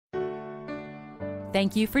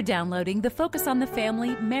Thank you for downloading the Focus on the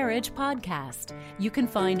Family Marriage podcast. You can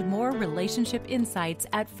find more relationship insights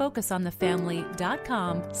at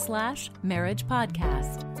focusonthefamily.com/marriage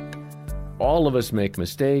podcast. All of us make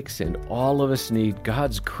mistakes, and all of us need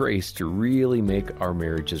God's grace to really make our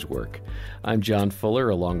marriages work. I'm John Fuller,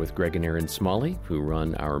 along with Greg and Erin Smalley, who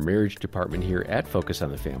run our marriage department here at Focus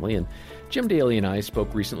on the Family. And Jim Daly and I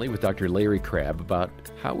spoke recently with Dr. Larry Crabb about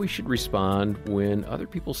how we should respond when other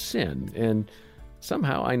people sin. And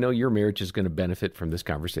somehow I know your marriage is going to benefit from this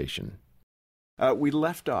conversation. We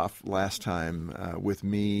left off last time with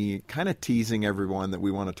me kind of teasing everyone that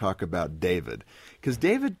we want to talk about David, because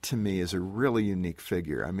David to me is a really unique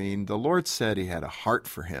figure. I mean, the Lord said he had a heart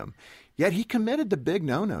for him, yet he committed the big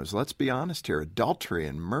no-nos. Let's be honest here, adultery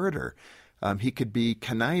and murder. He could be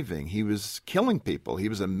conniving. He was killing people. He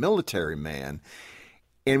was a military man.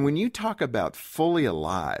 And when you talk about fully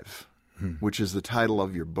alive, which is the title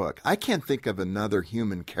of your book, I can't think of another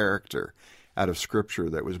human character out of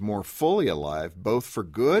Scripture that was more fully alive, both for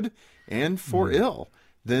good and for ill,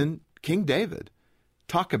 than King David.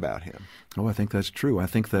 Talk about him. Oh, I think that's true. I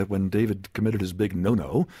think that when David committed his big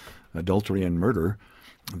no-no, adultery and murder,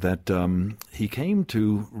 that he came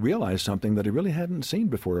to realize something that he really hadn't seen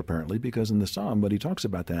before, apparently, because in the Psalm, when he talks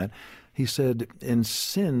about that, he said, "In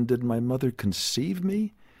sin did my mother conceive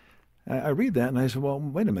me?" I read that and I said, well,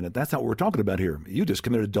 wait a minute, that's not what we're talking about here. You just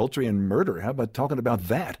committed adultery and murder. How about talking about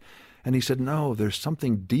that? And he said, no, there's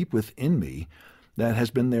something deep within me that has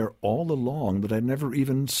been there all along that I never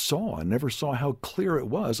even saw. I never saw how clear it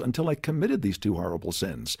was until I committed these two horrible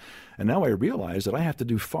sins. And now I realize that I have to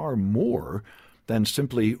do far more than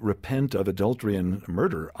simply repent of adultery and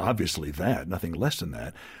murder. Obviously that, nothing less than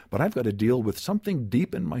that. But I've got to deal with something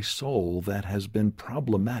deep in my soul that has been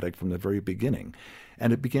problematic from the very beginning.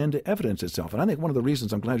 And it began to evidence itself. And I think one of the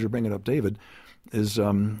reasons, I'm glad you're bringing up David, is,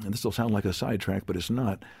 and this will sound like a sidetrack, but it's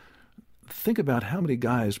not. Think about how many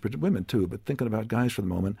guys, women too, but thinking about guys for the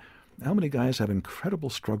moment, how many guys have incredible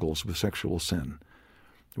struggles with sexual sin,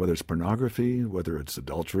 whether it's pornography, whether it's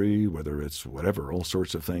adultery, whether it's whatever, all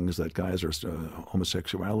sorts of things that guys are,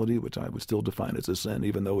 homosexuality, which I would still define as a sin,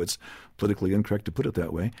 even though it's politically incorrect to put it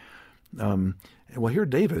that way. Well, here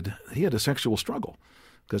David, he had a sexual struggle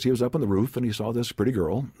because he was up on the roof and he saw this pretty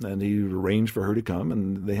girl and he arranged for her to come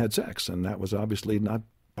and they had sex. And that was obviously not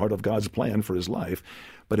part of God's plan for his life.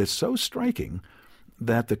 But it's so striking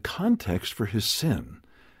that the context for his sin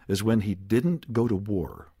is when he didn't go to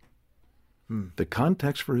war. The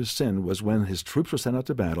context for his sin was when his troops were sent out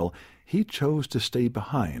to battle, he chose to stay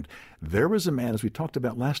behind. There was a man, as we talked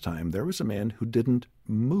about last time, there was a man who didn't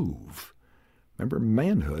move. Remember,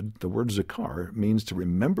 manhood, the word zakar, means to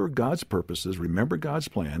remember God's purposes, remember God's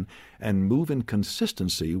plan, and move in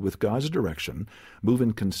consistency with God's direction, move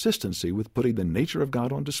in consistency with putting the nature of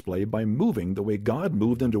God on display by moving the way God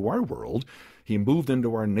moved into our world. He moved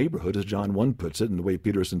into our neighborhood, as John 1 puts it, and the way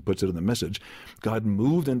Peterson puts it in the message. God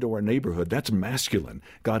moved into our neighborhood. That's masculine.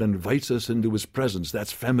 God invites us into his presence.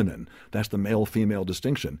 That's feminine. That's the male-female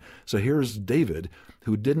distinction. So here's David,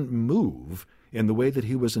 who didn't move in the way that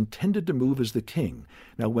he was intended to move as the king.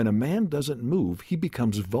 Now, when a man doesn't move, he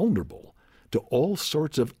becomes vulnerable to all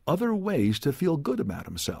sorts of other ways to feel good about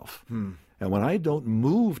himself. And when I don't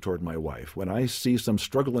move toward my wife, when I see some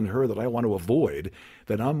struggle in her that I want to avoid,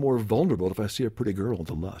 then I'm more vulnerable if I see a pretty girl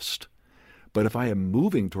to lust. But if I am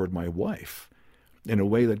moving toward my wife in a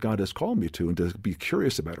way that God has called me to, and to be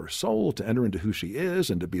curious about her soul, to enter into who she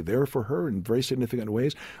is, and to be there for her in very significant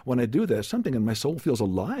ways, when I do that, something in my soul feels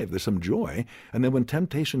alive. There's some joy. And then when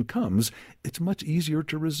temptation comes, it's much easier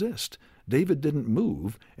to resist. David didn't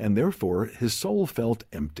move, and therefore his soul felt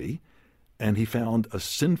empty, and he found a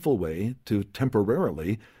sinful way to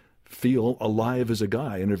temporarily feel alive as a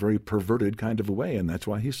guy in a very perverted kind of a way, and that's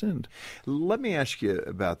why he sinned. Let me ask you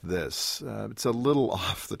about this. It's a little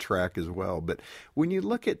off the track as well, but when you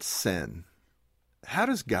look at sin, how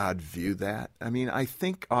does God view that? I mean, I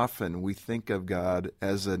think often we think of God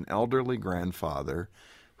as an elderly grandfather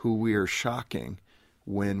who we are shocking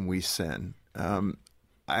when we sin.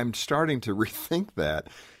 I'm starting to rethink that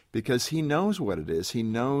because he knows what it is. He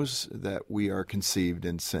knows that we are conceived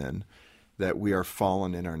in sin, that we are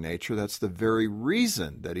fallen in our nature. That's the very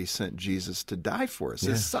reason that he sent Jesus to die for us,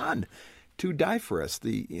 his son, to die for us,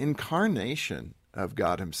 the incarnation of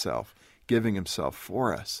God himself, giving himself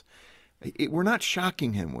for us. We're not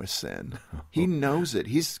shocking him with sin. He knows it.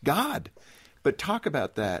 He's God. But talk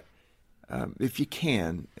about that, if you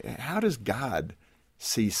can. How does God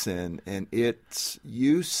see sin and its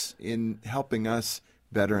use in helping us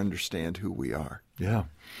better understand who we are? Yeah.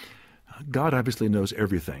 God obviously knows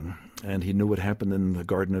everything, and he knew what happened in the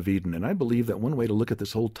Garden of Eden. And I believe that one way to look at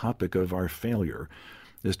this whole topic of our failure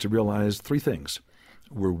is to realize three things.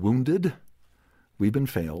 We're wounded, we've been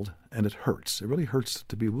failed, and it hurts. It really hurts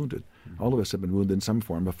to be wounded. All of us have been wounded in some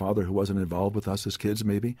form. A father who wasn't involved with us as kids,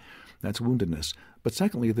 maybe. That's woundedness. But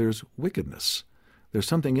secondly, there's wickedness. There's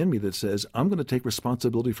something in me that says, I'm going to take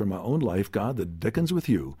responsibility for my own life. God, the dickens with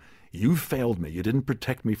you. You failed me. You didn't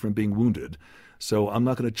protect me from being wounded. So I'm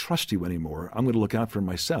not going to trust you anymore. I'm going to look out for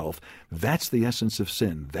myself. That's the essence of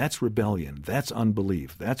sin. That's rebellion. That's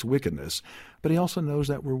unbelief. That's wickedness. But he also knows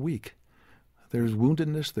that we're weak. There's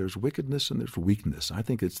woundedness, there's wickedness, and there's weakness. I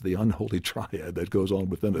think it's the unholy triad that goes on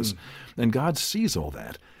within us. And God sees all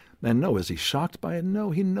that. And no, is he shocked by it?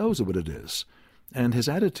 No, he knows what it is. And his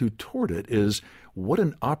attitude toward it is, what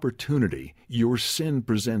an opportunity your sin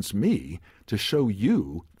presents me to show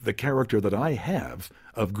you the character that I have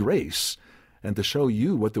of grace and to show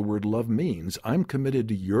you what the word love means. I'm committed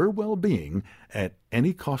to your well-being at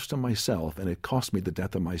any cost to myself, and it cost me the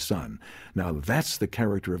death of my son. Now, that's the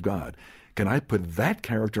character of God. Can I put that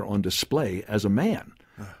character on display as a man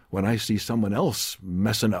when I see someone else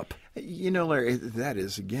messing up? You know, Larry, that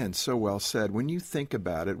is, again, so well said. When you think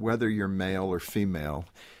about it, whether you're male or female,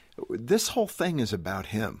 this whole thing is about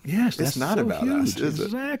him. Yes, it's not so about huge. us, is it?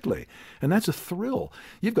 Exactly. And that's a thrill.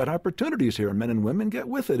 You've got opportunities here, men and women. Get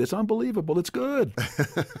with it. It's unbelievable. It's good.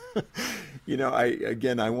 You know,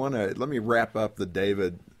 let me wrap up the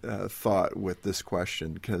David thought with this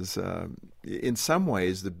question, because in some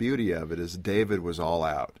ways the beauty of it is David was all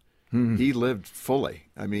out. He lived fully.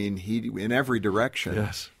 I mean, in every direction,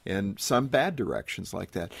 yes, and some bad directions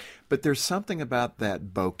like that. But there's something about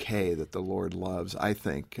that bouquet that the Lord loves, I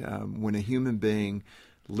think, when a human being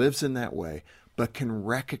lives in that way, but can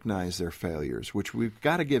recognize their failures, which we've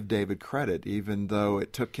got to give David credit, even though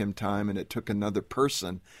it took him time and it took another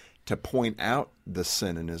person to point out the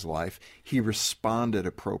sin in his life. He responded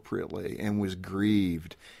appropriately and was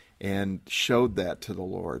grieved and showed that to the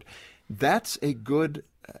Lord. That's a good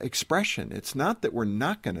expression. It's not that we're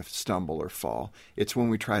not going to stumble or fall. It's when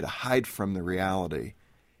we try to hide from the reality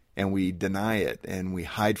and we deny it and we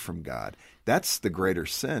hide from God. That's the greater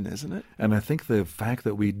sin, isn't it? And I think the fact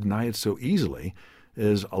that we deny it so easily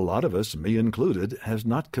is a lot of us, me included, has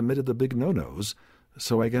not committed the big no-nos.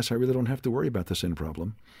 So I guess I really don't have to worry about the sin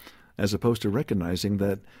problem, as opposed to recognizing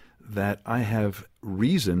that I have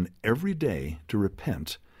reason every day to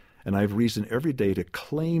repent, and I have reason every day to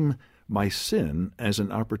claim my sin as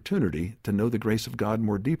an opportunity to know the grace of God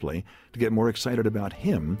more deeply, to get more excited about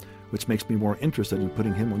him, which makes me more interested in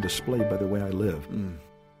putting him on display by the way I live.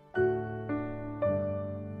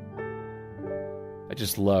 I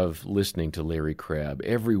just love listening to Larry Crabb.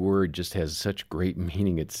 Every word just has such great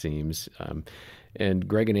meaning, it seems. And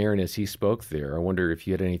Greg and Erin, as he spoke there, I wonder if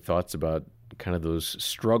you had any thoughts about kind of those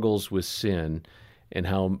struggles with sin and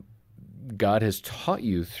how God has taught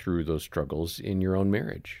you through those struggles in your own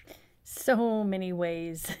marriage. So many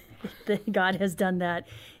ways that God has done that.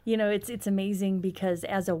 You know, it's amazing because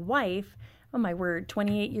as a wife, oh my word,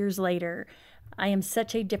 28 years later, I am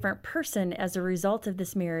such a different person as a result of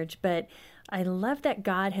this marriage. But I love that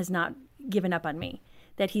God has not given up on me,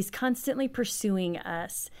 that he's constantly pursuing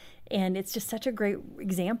us. And it's just such a great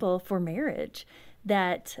example for marriage,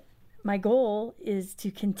 that my goal is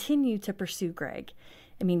to continue to pursue Greg.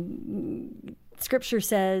 I mean, Scripture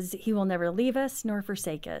says he will never leave us nor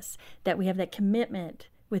forsake us, that we have that commitment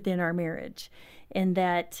within our marriage, and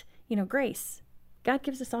that, you know, grace. God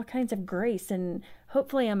gives us all kinds of grace, and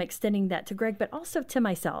hopefully I'm extending that to Greg, but also to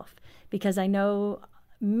myself, because I know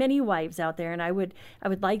many wives out there, and I would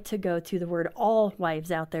like to go to the word all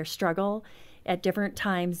wives out there struggle at different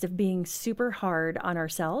times of being super hard on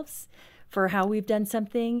ourselves for how we've done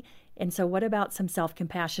something. And so what about some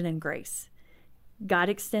self-compassion and grace? God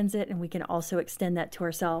extends it, and we can also extend that to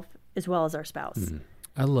ourselves as well as our spouse. Mm-hmm.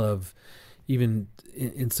 I love, even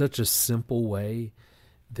in such a simple way,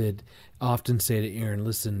 that I often say to Erin,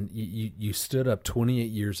 listen, you stood up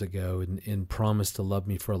 28 years ago and promised to love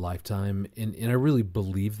me for a lifetime. And I really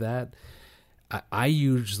believe that. I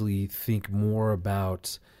usually think more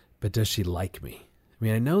about, but does she like me? I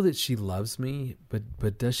mean, I know that she loves me,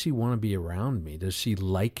 but does she want to be around me? Does she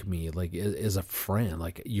like me, like as a friend?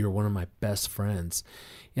 Like, you're one of my best friends.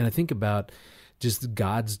 And I think about just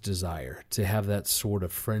God's desire to have that sort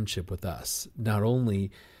of friendship with us. Not only,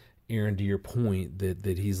 Erin, to your point,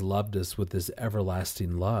 that he's loved us with this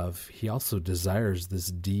everlasting love, he also desires this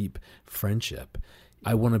deep friendship.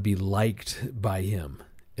 I want to be liked by him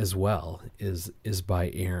as well is by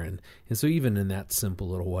Erin. And so even in that simple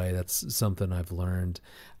little way, that's something I've learned.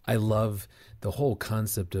 I love the whole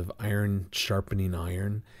concept of iron sharpening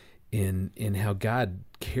iron. in how God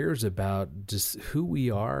cares about just who we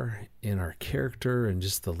are in our character and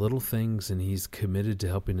just the little things, and he's committed to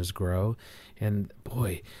helping us grow. And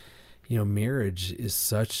boy, marriage is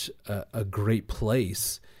such a great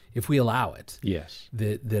place if we allow it. Yes.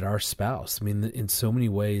 That our spouse, in so many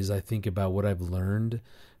ways, I think about what I've learned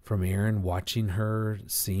from Erin, watching her,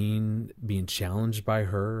 being challenged by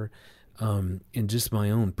her, and just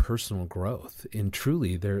my own personal growth. And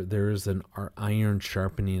truly, there is an iron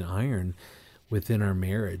sharpening iron within our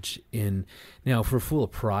marriage. And now, if we're full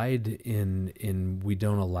of pride and we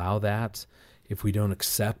don't allow that, if we don't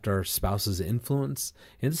accept our spouse's influence,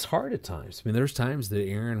 and it's hard at times. There's times that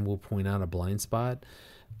Erin will point out a blind spot,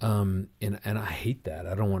 and I hate that.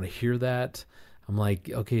 I don't want to hear that. I'm like,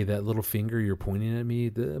 okay, that little finger you're pointing at me,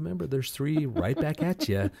 remember, there's 3 right back at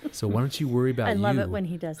you. So why don't you worry about you? I love it when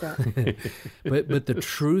he does that. But the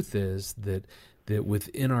truth is that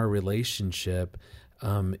within our relationship,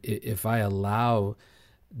 if I allow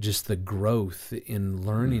just the growth in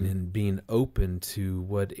learning and being open to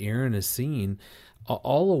what Erin is seeing,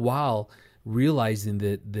 all the while realizing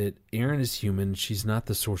that Erin is human, she's not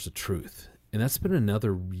the source of truth. And that's been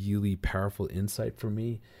another really powerful insight for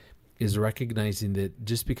me, is recognizing that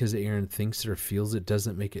just because Erin thinks it or feels it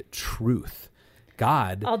doesn't make it truth.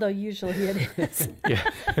 God, although usually it is.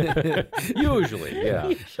 Usually, yeah.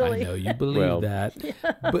 Usually. I know you believe that,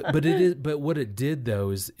 but it is. But what it did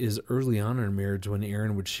though is early on in our marriage, when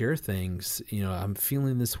Erin would share things, I'm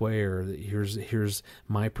feeling this way, or here's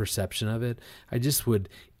my perception of it, I just would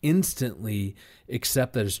instantly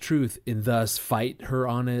accept that as truth, and thus fight her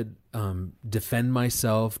on it, defend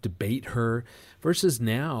myself, debate her. Versus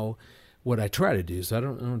now, what I try to do, so I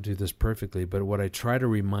don't do this perfectly, but what I try to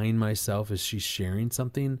remind myself as she's sharing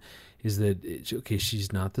something is that, okay,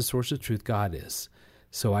 she's not the source of truth, God is.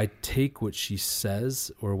 So I take what she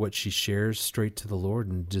says or what she shares straight to the Lord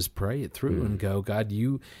and just pray it through and go, God,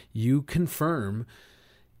 you confirm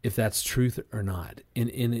if that's truth or not. And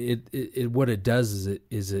it what it does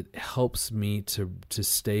is it helps me to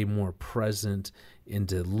stay more present and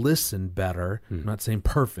to listen better. I'm not saying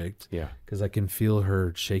perfect, because I can feel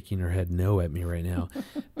her shaking her head no at me right now.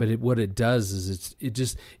 But what it does is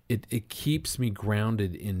it keeps me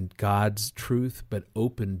grounded in God's truth, but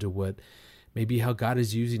open to maybe how God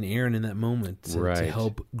is using Erin in that moment to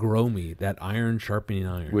help grow me, that iron sharpening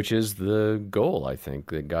iron. Which is the goal, I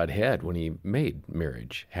think, that God had when he made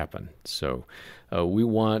marriage happen. So we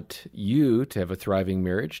want you to have a thriving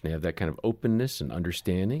marriage and have that kind of openness and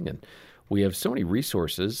understanding. And we have so many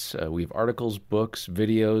resources. We have articles, books,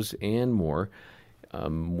 videos, and more.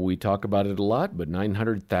 We talk about it a lot, but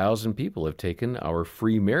 900,000 people have taken our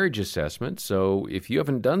free marriage assessment. So if you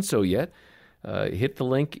haven't done so yet, hit the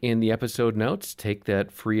link in the episode notes. Take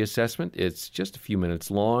that free assessment. It's just a few minutes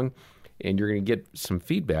long, and you're going to get some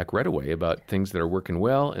feedback right away about things that are working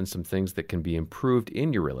well and some things that can be improved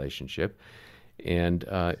in your relationship. And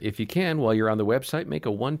if you can, while you're on the website, make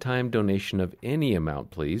a one-time donation of any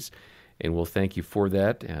amount, please. And we'll thank you for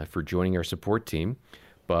that, for joining our support team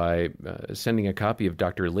by sending a copy of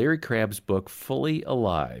Dr. Larry Crabb's book, Fully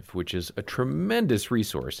Alive, which is a tremendous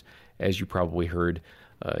resource, as you probably heard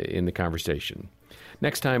in the conversation.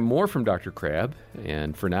 Next time, more from Dr. Crabb.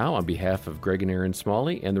 And for now, on behalf of Greg and Erin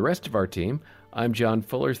Smalley and the rest of our team, I'm John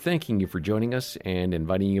Fuller, thanking you for joining us and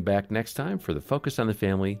inviting you back next time for the Focus on the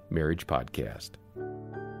Family Marriage Podcast.